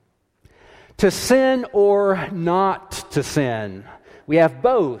To sin or not to sin? We have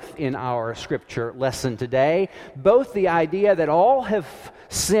both in our scripture lesson today. Both the idea that all have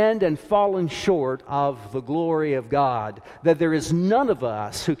sinned and fallen short of the glory of God, that there is none of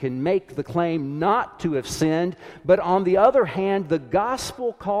us who can make the claim not to have sinned, but on the other hand, the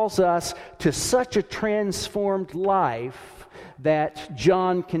gospel calls us to such a transformed life that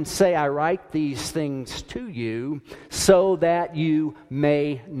John can say, I write these things to you so that you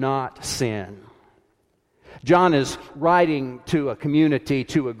may not sin. John is writing to a community,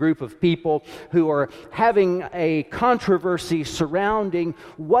 to a group of people who are having a controversy surrounding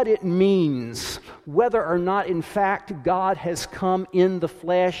what it means, whether or not in fact God has come in the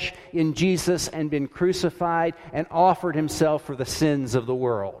flesh in Jesus and been crucified and offered himself for the sins of the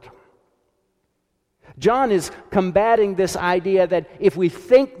world. John is combating this idea that if we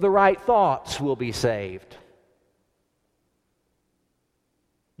think the right thoughts, we'll be saved.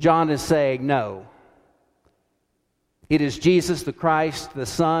 John is saying no. It is Jesus the Christ, the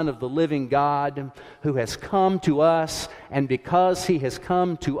Son of the living God, who has come to us, and because he has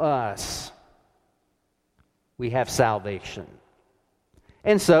come to us, we have salvation.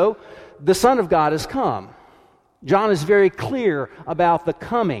 And so, the Son of God has come. John is very clear about the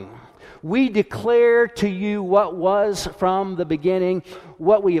coming. We declare to you what was from the beginning,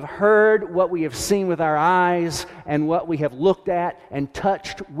 what we have heard, what we have seen with our eyes, and what we have looked at and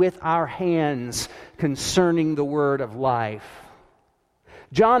touched with our hands concerning the word of life.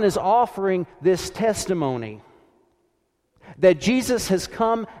 John is offering this testimony that Jesus has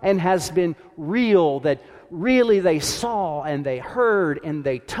come and has been real, that really they saw and they heard and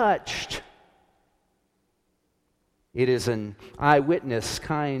they touched. It is an eyewitness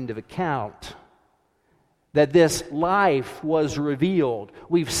kind of account that this life was revealed.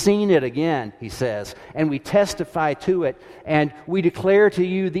 We've seen it again, he says, and we testify to it, and we declare to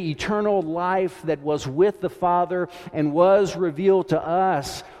you the eternal life that was with the Father and was revealed to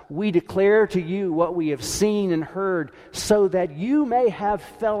us. We declare to you what we have seen and heard so that you may have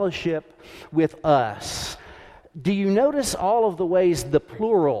fellowship with us. Do you notice all of the ways the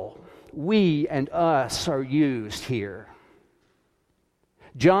plural we and us are used here?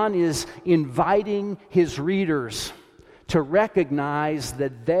 John is inviting his readers to recognize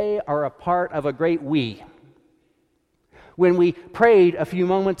that they are a part of a great we. When we prayed a few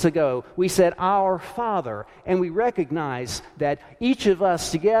moments ago, we said, Our Father, and we recognize that each of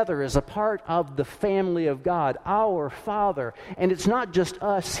us together is a part of the family of God, our Father. And it's not just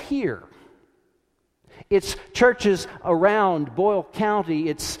us here. It's churches around Boyle County.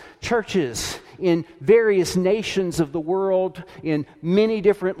 It's churches in various nations of the world, in many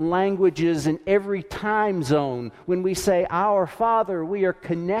different languages, in every time zone. When we say, Our Father, we are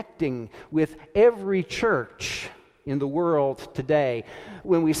connecting with every church in the world today.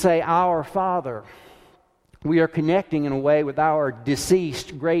 When we say, Our Father, we are connecting in a way with our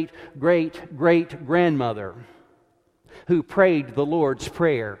deceased great-great-great-grandmother who prayed the Lord's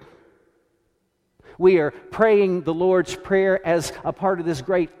Prayer. We are praying the Lord's Prayer as a part of this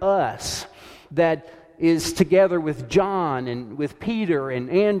great us that is together with John and with Peter and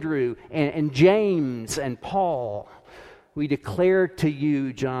Andrew and James and Paul. We declare to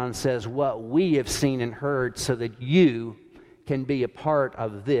you, John says, what we have seen and heard so that you can be a part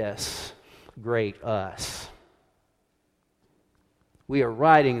of this great us. We are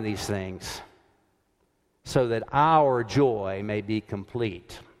writing these things so that our joy may be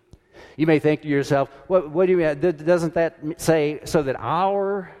complete. You may think to yourself, what do you mean? Doesn't that say so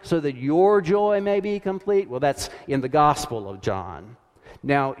that your joy may be complete? Well, that's in the Gospel of John.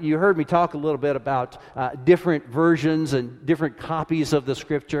 Now, you heard me talk a little bit about different versions and different copies of the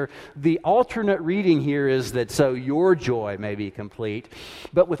Scripture. The alternate reading here is that so your joy may be complete.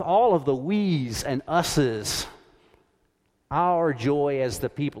 But with all of the we's and us's, our joy as the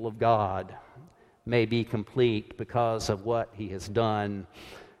people of God may be complete because of what He has done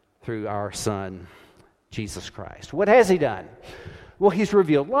through our Son, Jesus Christ. What has He done? Well, He's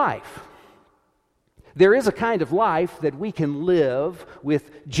revealed life. There is a kind of life that we can live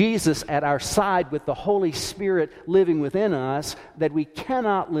with Jesus at our side, with the Holy Spirit living within us, that we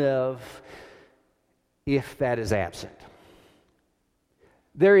cannot live if that is absent.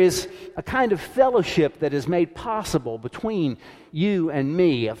 There is a kind of fellowship that is made possible between you and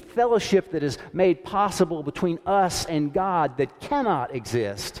me, a fellowship that is made possible between us and God that cannot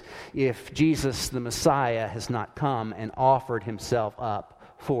exist if Jesus the Messiah has not come and offered Himself up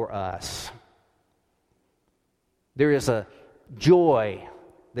for us. There is a joy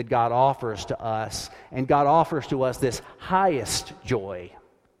that God offers to us, and God offers to us this highest joy.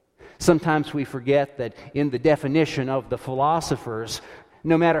 Sometimes we forget that in the definition of the philosophers,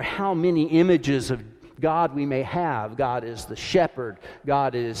 No matter how many images of God we may have, God is the shepherd,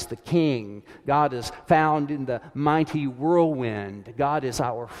 God is the king, God is found in the mighty whirlwind, God is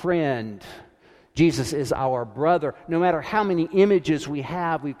our friend, Jesus is our brother. No matter how many images we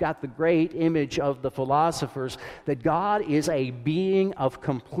have, we've got the great image of the philosophers that God is a being of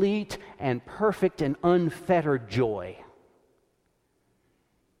complete and perfect and unfettered joy.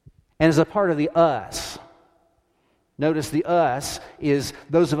 And as a part of the us, notice the us is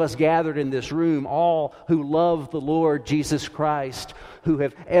those of us gathered in this room, all who love the Lord Jesus Christ, who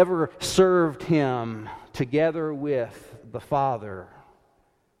have ever served Him together with the Father.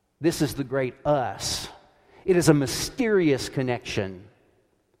 This is the great us. It is a mysterious connection.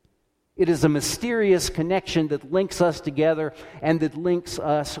 It is a mysterious connection that links us together and that links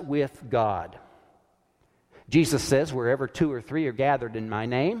us with God. Jesus says, wherever 2 or 3 are gathered in my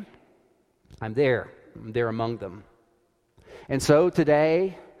name, I'm there. I'm there among them. And so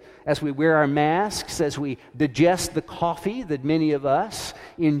today, as we wear our masks, as we digest the coffee that many of us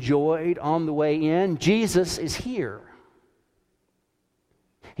enjoyed on the way in, Jesus is here.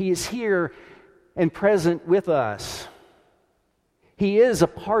 He is here and present with us. He is a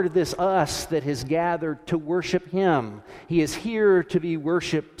part of this us that has gathered to worship Him. He is here to be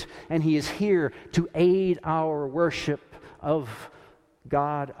worshiped, and He is here to aid our worship of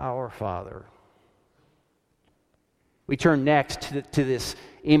God our Father. We turn next to this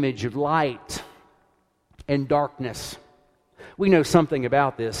image of light and darkness. We know something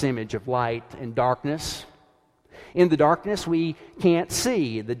about this image of light and darkness. In the darkness, we can't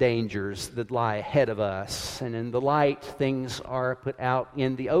see the dangers that lie ahead of us. And in the light, things are put out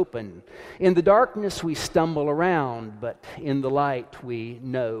in the open. In the darkness, we stumble around, but in the light, we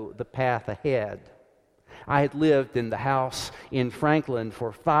know the path ahead. I had lived in the house in Franklin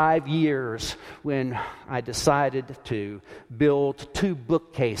for 5 years when I decided to build 2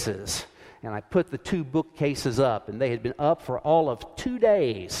 bookcases. And I put the 2 bookcases up, and they had been up for all of 2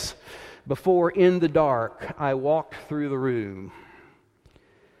 days before, in the dark, I walked through the room.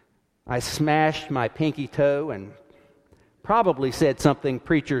 I smashed my pinky toe and probably said something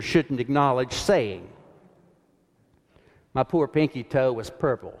preachers shouldn't acknowledge saying. My poor pinky toe was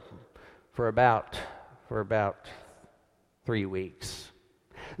purple for about 3 weeks.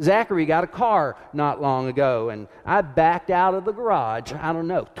 Zachary got a car not long ago, and I backed out of the garage,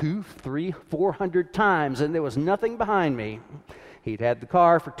 200, 300, 400 times, and there was nothing behind me. He'd had the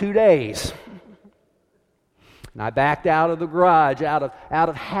car for 2 days. And I backed out of the garage out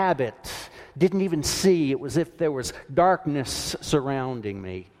of habit. Didn't even see. It was as if there was darkness surrounding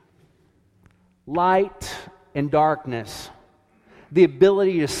me. Light and darkness. The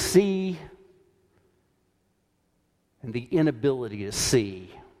ability to see and the inability to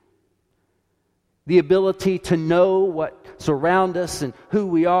see. The ability to know what surrounds us and who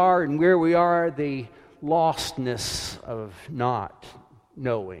we are and where we are. The lostness of not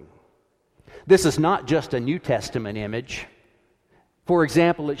knowing. This is not just a New Testament image. For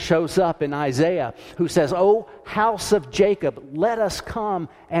example, it shows up in Isaiah, who says, "O house of Jacob, let us come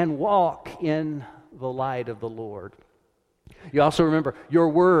and walk in the light of the Lord." You also remember, your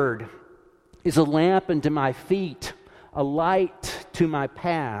word is a lamp unto my feet, a light to my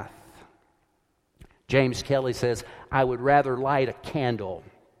path. James Kelly says, "I would rather light a candle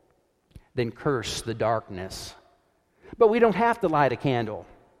than curse the darkness." But we don't have to light a candle.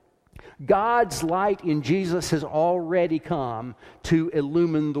 God's light in Jesus has already come to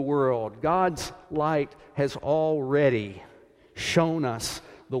illumine the world. God's light has already shown us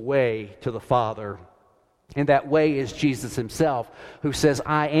the way to the Father. And that way is Jesus Himself, who says,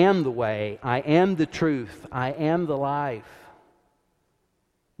 "I am the way, I am the truth, I am the life.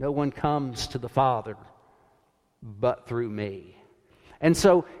 No one comes to the Father but through me." And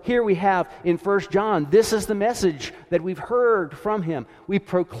so here we have in 1 John, this is the message that we've heard from Him. We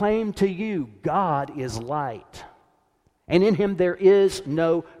proclaim to you, God is light, and in Him there is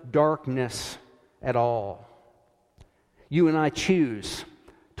no darkness at all. You and I choose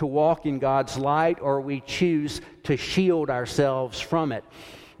to walk in God's light, or we choose to shield ourselves from it.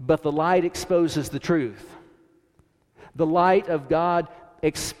 But the light exposes the truth. The light of God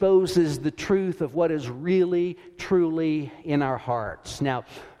exposes the truth of what is really, truly in our hearts. Now,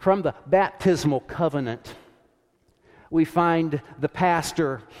 from the baptismal covenant, we find the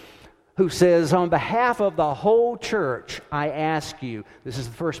pastor who says, "On behalf of the whole church, I ask you," this is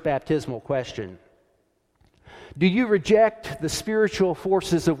the first baptismal question, "do you reject the spiritual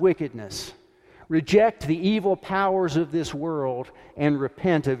forces of wickedness, reject the evil powers of this world, and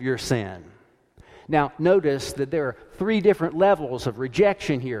repent of your sin?" Now, notice that there are 3 different levels of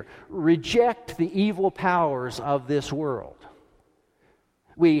rejection here. Reject the evil powers of this world.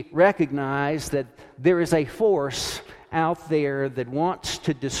 We recognize that there is a force out there that wants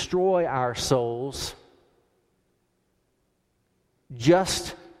to destroy our souls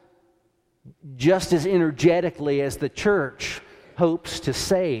just as energetically as the church hopes to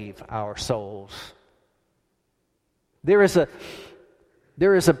save our souls. There is a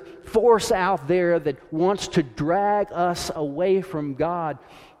force out there that wants to drag us away from God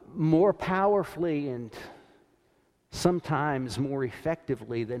more powerfully and sometimes more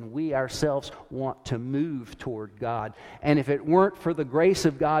effectively than we ourselves want to move toward God. And if it weren't for the grace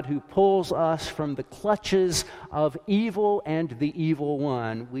of God who pulls us from the clutches of evil and the evil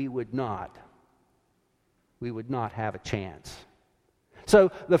one, we would not have a chance.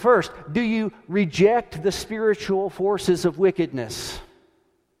 So the first, do you reject the spiritual forces of wickedness?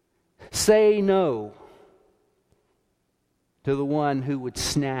 Say no to the one who would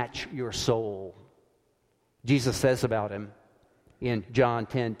snatch your soul. Jesus says about him in John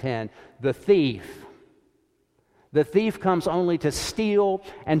 10:10, the thief comes only to steal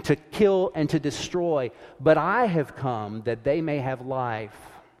and to kill and to destroy, but I have come that they may have life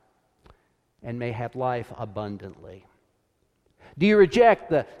and may have life abundantly. Do you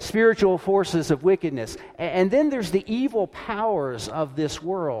reject the spiritual forces of wickedness? And then there's the evil powers of this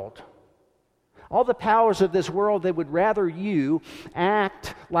world. All the powers of this world, they would rather you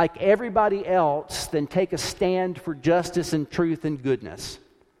act like everybody else than take a stand for justice and truth and goodness.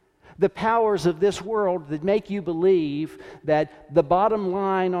 The powers of this world that make you believe that the bottom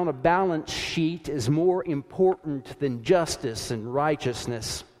line on a balance sheet is more important than justice and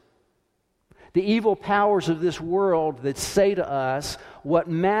righteousness. The evil powers of this world that say to us, what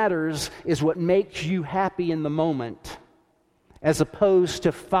matters is what makes you happy in the moment, as opposed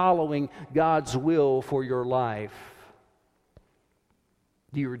to following God's will for your life.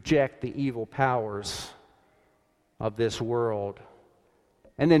 Do you reject the evil powers of this world?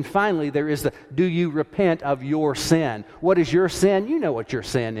 And then finally, there is do you repent of your sin? What is your sin? You know what your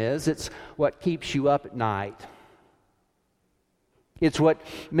sin is. It's what keeps you up at night. It's what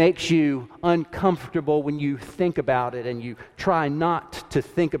makes you uncomfortable when you think about it, and you try not to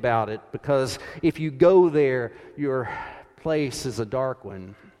think about it, because if you go there, your place is a dark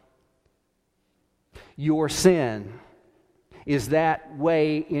one. Your sin is that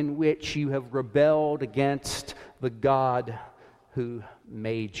way in which you have rebelled against the God who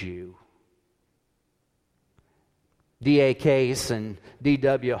made you. D.A. Case and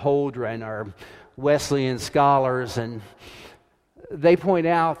D.W. Holdren are Wesleyan scholars, and they point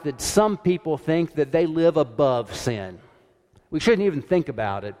out that some people think that they live above sin. We shouldn't even think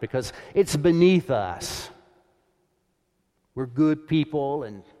about it because it's beneath us. We're good people,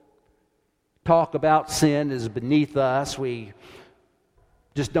 and talk about sin is beneath us. We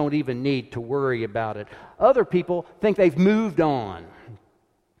just don't even need to worry about it. Other people think they've moved on.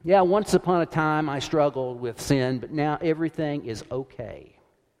 Yeah, once upon a time I struggled with sin, but now everything is okay.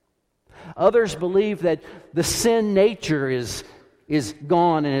 Others believe that the sin nature is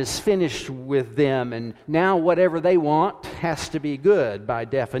gone and is finished with them, and now whatever they want has to be good by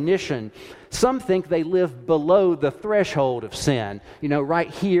definition. Some think they live below the threshold of sin. You know, right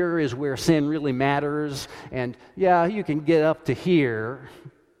here is where sin really matters, and yeah, you can get up to here,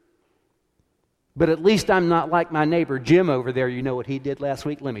 but at least I'm not like my neighbor Jim over there. You know what he did last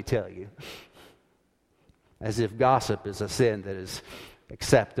week? Let me tell you. As if gossip is a sin that is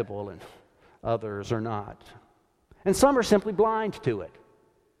acceptable and others are not. And some are simply blind to it.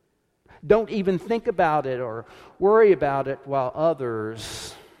 Don't even think about it or worry about it, while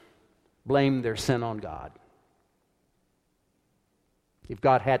others blame their sin on God. If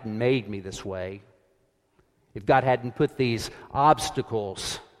God hadn't made me this way, if God hadn't put these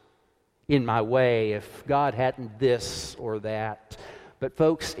obstacles in my way, if God hadn't this or that. But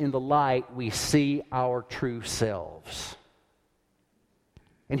folks, in the light, we see our true selves.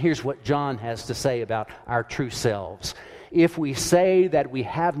 And here's what John has to say about our true selves. If we say that we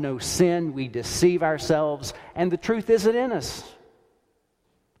have no sin, we deceive ourselves, and the truth isn't in us.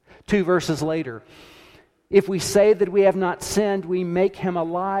 2 verses later, if we say that we have not sinned, we make him a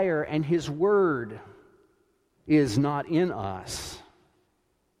liar, and his word is not in us.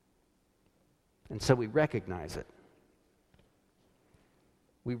 And so we recognize it.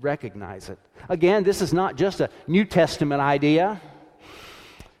 We recognize it. Again, this is not just a New Testament idea.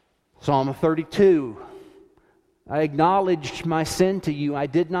 Psalm 32, I acknowledged my sin to you. I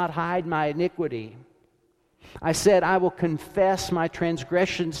did not hide my iniquity. I said, I will confess my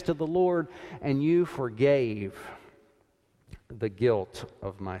transgressions to the Lord, and you forgave the guilt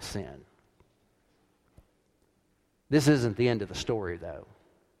of my sin. This isn't the end of the story, though.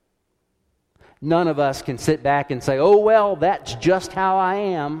 None of us can sit back and say, oh, well, that's just how I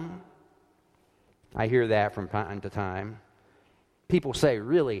am. I hear that from time to time. People say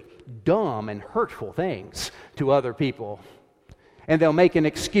really dumb and hurtful things to other people. And they'll make an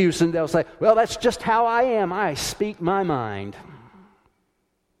excuse and they'll say, well, that's just how I am. I speak my mind.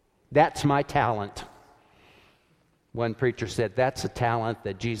 That's my talent. One preacher said, that's a talent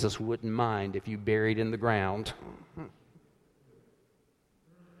that Jesus wouldn't mind if you buried in the ground.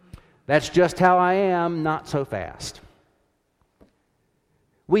 That's just how I am, not so fast.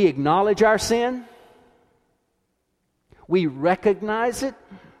 We acknowledge our sin. We recognize it.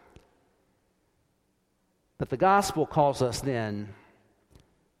 But the gospel calls us then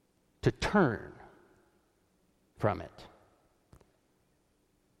to turn from it.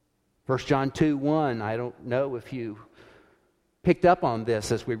 1 John 2:1, I don't know if you picked up on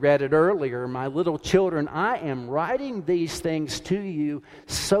this as we read it earlier. My little children, I am writing these things to you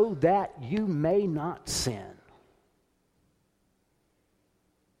so that you may not sin.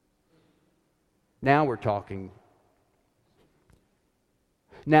 Now we're talking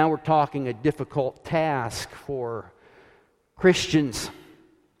a difficult task for Christians.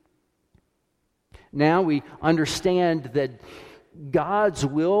 Now we understand that God's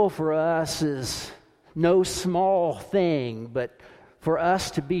will for us is no small thing, but for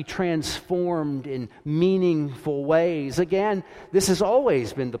us to be transformed in meaningful ways. Again, this has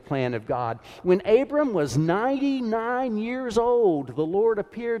always been the plan of God. When Abram was 99 years old, the Lord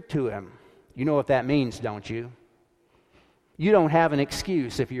appeared to him. You know what that means, don't you? You don't have an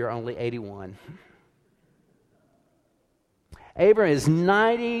excuse if you're only 81. Abram is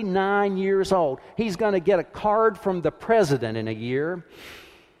 99 years old. He's going to get a card from the president in a year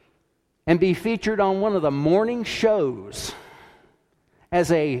and be featured on one of the morning shows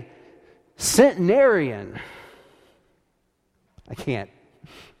as a centenarian. I can't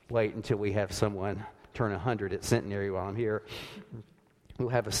wait until we have someone turn 100 at centenary while I'm here. We'll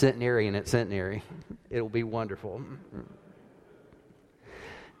have a centenarian at centenary. It'll be wonderful.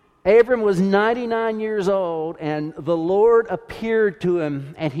 Abram was 99 years old, and the Lord appeared to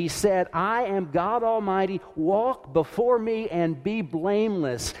him, and he said, I am God Almighty. Walk before me and be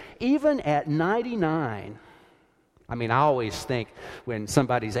blameless, even at 99. I mean, I always think when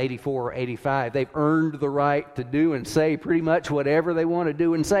somebody's 84 or 85, they've earned the right to do and say pretty much whatever they want to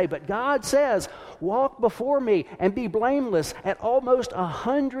do and say. But God says, walk before me and be blameless at almost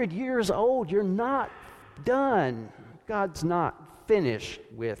 100 years old. You're not done. God's not finished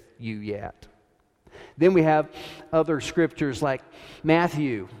with you yet. Then we have other scriptures like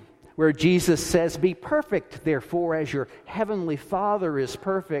Matthew, where Jesus says, be perfect, therefore, as your heavenly Father is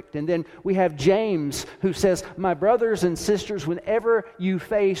perfect. And then we have James, who says, my brothers and sisters, whenever you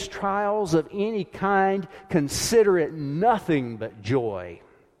face trials of any kind, consider it nothing but joy.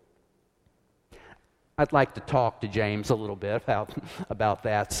 I'd like to talk to James a little bit about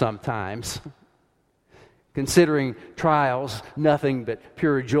that sometimes. Considering trials, nothing but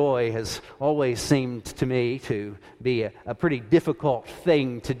pure joy has always seemed to me to be a pretty difficult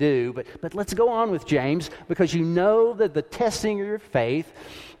thing to do. But let's go on with James, because you know that the testing of your faith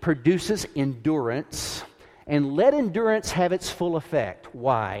produces endurance, and let endurance have its full effect.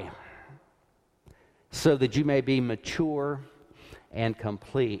 Why? So that you may be mature and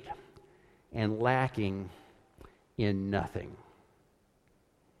complete and lacking in nothing.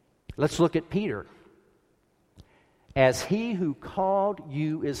 Let's look at Peter. As he who called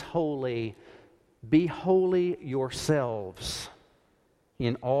you is holy, be holy yourselves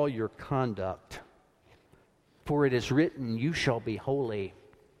in all your conduct. For it is written, you shall be holy,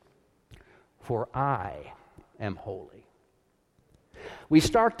 for I am holy. We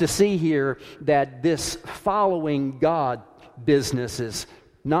start to see here that this following God business is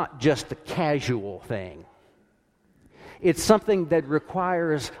not just a casual thing. It's something that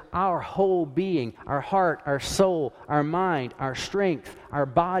requires our whole being, our heart, our soul, our mind, our strength, our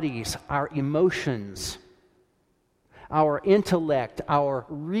bodies, our emotions, our intellect, our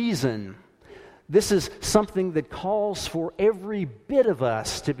reason. This is something that calls for every bit of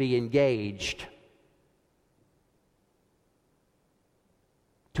us to be engaged,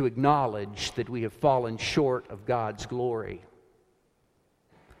 to acknowledge that we have fallen short of God's glory,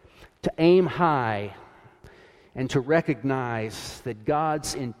 to aim high, and to recognize that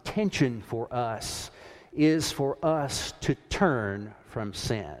God's intention for us is for us to turn from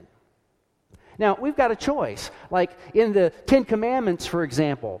sin. Now, we've got a choice. Like in the Ten Commandments, for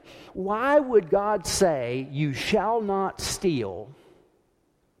example, why would God say, you shall not steal,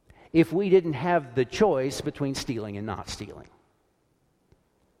 if we didn't have the choice between stealing and not stealing?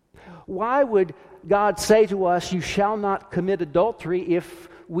 Why would God say to us, you shall not commit adultery, if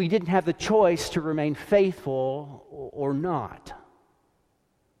we didn't have the choice to remain faithful or not.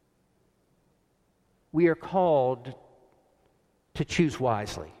 We are called to choose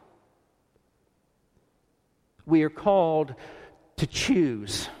wisely. We are called to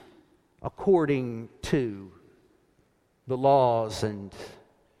choose according to the laws and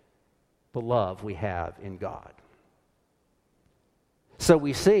the love we have in God. So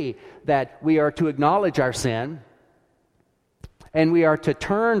we see that we are to acknowledge our sin, and we are to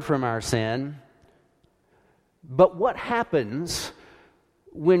turn from our sin. But what happens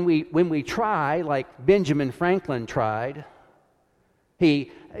when we try, like Benjamin Franklin tried?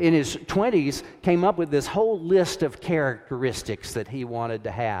 He, in his 20s, came up with this whole list of characteristics that he wanted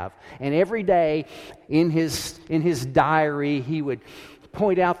to have. And every day in his diary, he would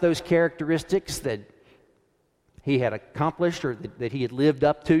point out those characteristics that he had accomplished or that he had lived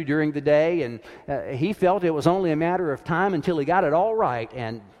up to during the day. And he felt it was only a matter of time until he got it all right.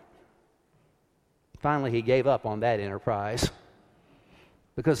 And finally, he gave up on that enterprise,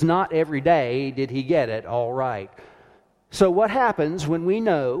 because not every day did he get it all right. So what happens when we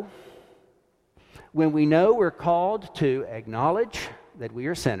know we're called to acknowledge that we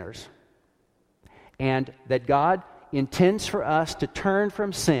are sinners and that God intends for us to turn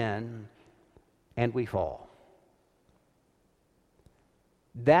from sin and we fall?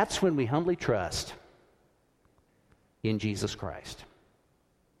 That's when we humbly trust in Jesus Christ.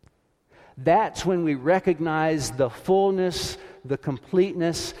 That's when we recognize the fullness, the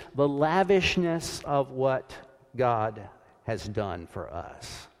completeness, the lavishness of what God has done for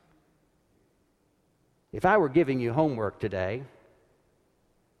us. If I were giving you homework today,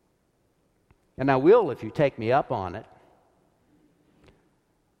 and I will if you take me up on it,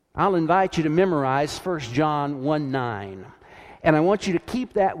 I'll invite you to memorize 1 John 1:9. And I want you to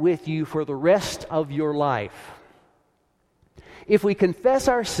keep that with you for the rest of your life. If we confess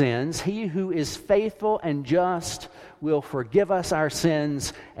our sins, He who is faithful and just will forgive us our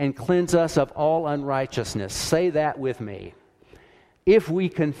sins and cleanse us of all unrighteousness. Say that with me. If we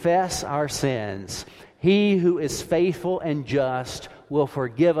confess our sins, He who is faithful and just will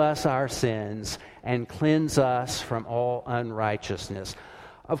forgive us our sins and cleanse us from all unrighteousness.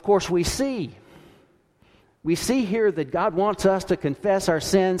 Of course, we see here that God wants us to confess our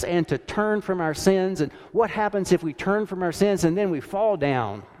sins and to turn from our sins. And what happens if we turn from our sins and then we fall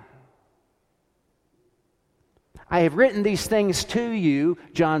down? I have written these things to you,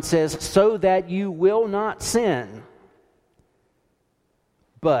 John says, so that you will not sin.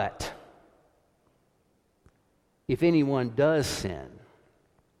 But if anyone does sin,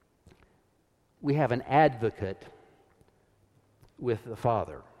 we have an advocate with the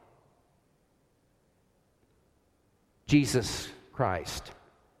Father, Jesus Christ,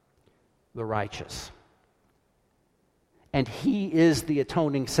 the righteous. And He is the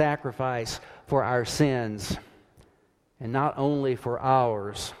atoning sacrifice for our sins, and not only for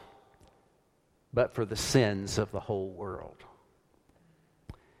ours, but for the sins of the whole world.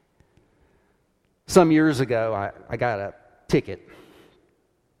 Some years ago, I got a ticket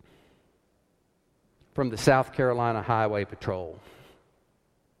from the South Carolina Highway Patrol.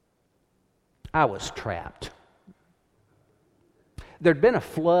 I was trapped. There'd been a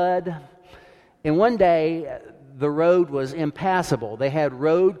flood, and one day the road was impassable. They had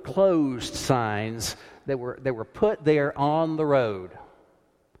road closed signs that were put there on the road,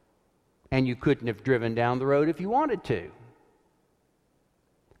 and you couldn't have driven down the road if you wanted to.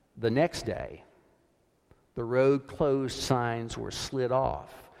 The next day, the road closed signs were slid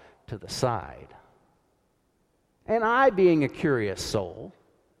off to the side. And I, being a curious soul,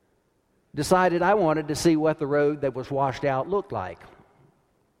 decided I wanted to see what the road that was washed out looked like.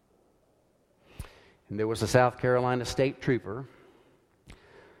 And there was a South Carolina state trooper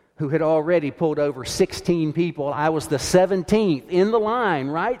who had already pulled over 16 people. I was the 17th in the line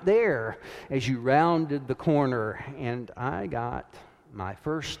right there as you rounded the corner, and I got my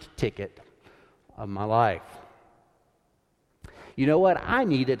first ticket of my life. You know what? I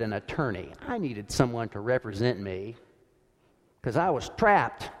needed an attorney. I needed someone to represent me because I was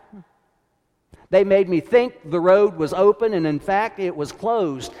trapped. They made me think the road was open, and in fact it was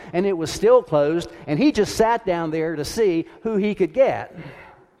closed, and it was still closed, and he just sat down there to see who he could get.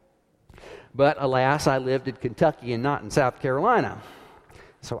 But alas, I lived in Kentucky and not in South Carolina,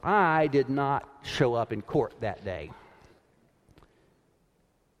 so I did not show up in court that day.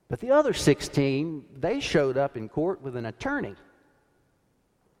 But the other 16, they showed up in court with an attorney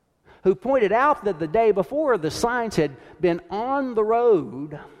who pointed out that the day before the signs had been on the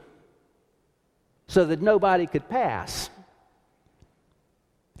road so that nobody could pass.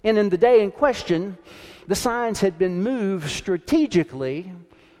 And in the day in question, the signs had been moved strategically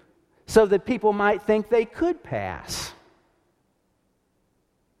so that people might think they could pass.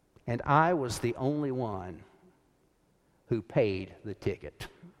 And I was the only one who paid the ticket.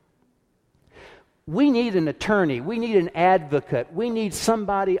 We need an attorney. We need an advocate. We need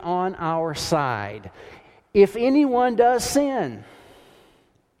somebody on our side. If anyone does sin,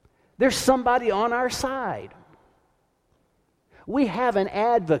 there's somebody on our side. We have an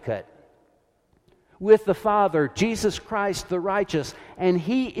advocate with the Father, Jesus Christ the righteous, and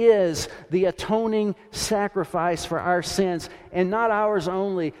He is the atoning sacrifice for our sins, and not ours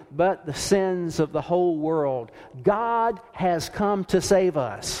only, but the sins of the whole world. God has come to save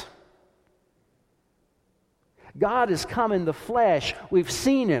us. God has come in the flesh. We've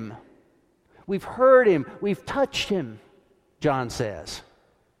seen Him. We've heard Him. We've touched Him, John says.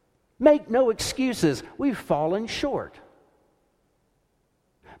 Make no excuses. We've fallen short.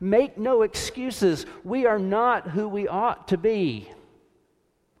 Make no excuses. We are not who we ought to be.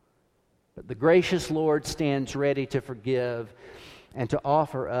 But the gracious Lord stands ready to forgive and to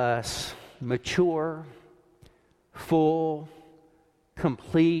offer us mature, full,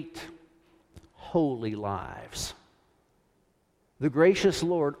 complete, holy lives. The gracious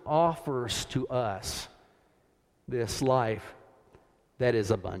Lord offers to us this life that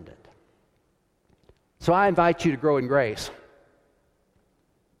is abundant. So I invite you to grow in grace.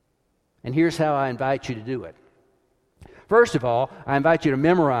 And here's how I invite you to do it. First of all, I invite you to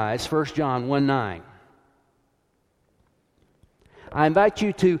memorize 1 John 1:9. I invite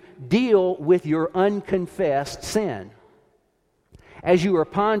you to deal with your unconfessed sin. As you are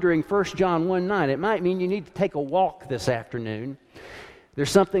pondering 1 John 1:9, it might mean you need to take a walk this afternoon.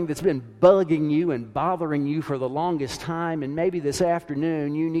 There's something that's been bugging you and bothering you for the longest time, and maybe this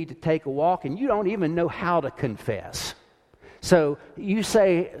afternoon you need to take a walk and you don't even know how to confess. So you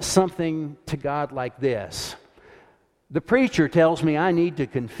say something to God like this: the preacher tells me I need to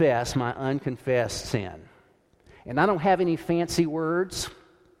confess my unconfessed sin. And I don't have any fancy words,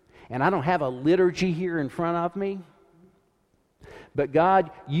 and I don't have a liturgy here in front of me. But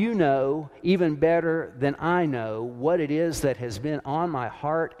God, you know even better than I know what it is that has been on my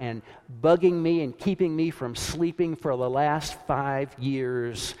heart and bugging me and keeping me from sleeping for the last 5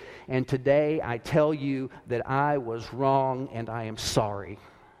 years. And today I tell you that I was wrong and I am sorry.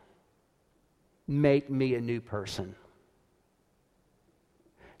 Make me a new person.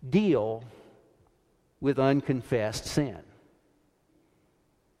 Deal with unconfessed sin.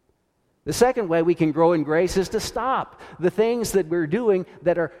 The second way we can grow in grace is to stop the things that we're doing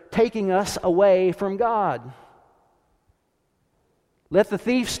that are taking us away from God. Let the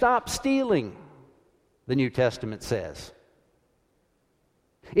thief stop stealing, the New Testament says.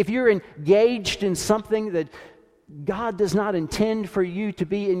 If you're engaged in something that God does not intend for you to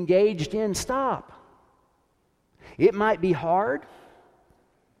be engaged in, stop. It might be hard.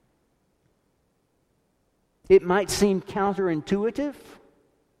 It might seem counterintuitive.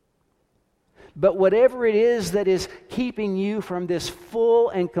 But whatever it is that is keeping you from this full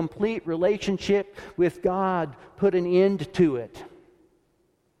and complete relationship with God, put an end to it.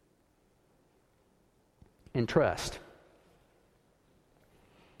 And trust.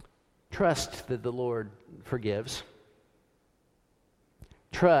 Trust that the Lord forgives.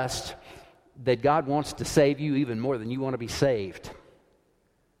 Trust that God wants to save you even more than you want to be saved.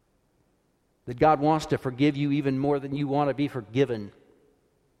 That God wants to forgive you even more than you want to be forgiven.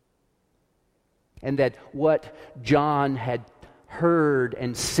 And that what John had heard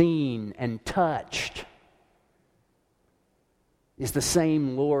and seen and touched is the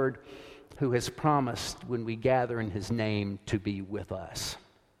same Lord who has promised when we gather in His name to be with us.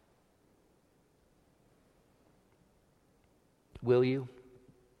 Will you?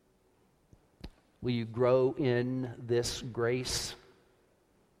 Will you grow in this grace?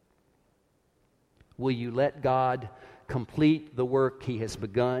 Will you let God complete the work He has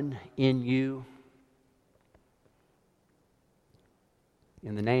begun in you?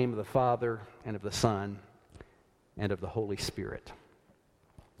 In the name of the Father, and of the Son, and of the Holy Spirit.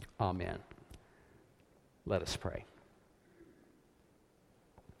 Amen. Let us pray.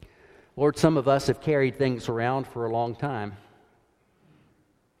 Lord, some of us have carried things around for a long time,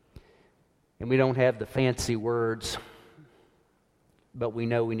 and we don't have the fancy words, but we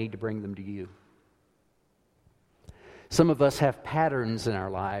know we need to bring them to you. Some of us have patterns in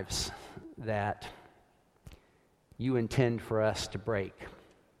our lives that you intend for us to break.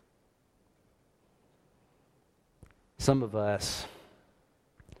 Some of us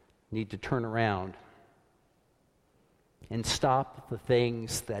need to turn around and stop the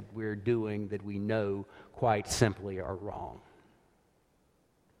things that we're doing that we know quite simply are wrong.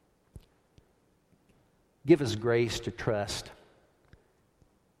 Give us grace to trust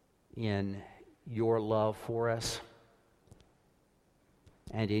in your love for us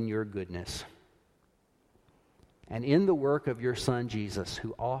and in your goodness and in the work of your Son Jesus,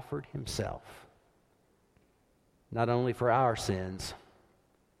 who offered himself not only for our sins,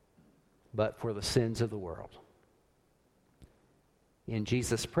 but for the sins of the world. In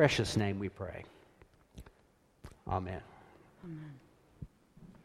Jesus' precious name we pray. Amen. Amen.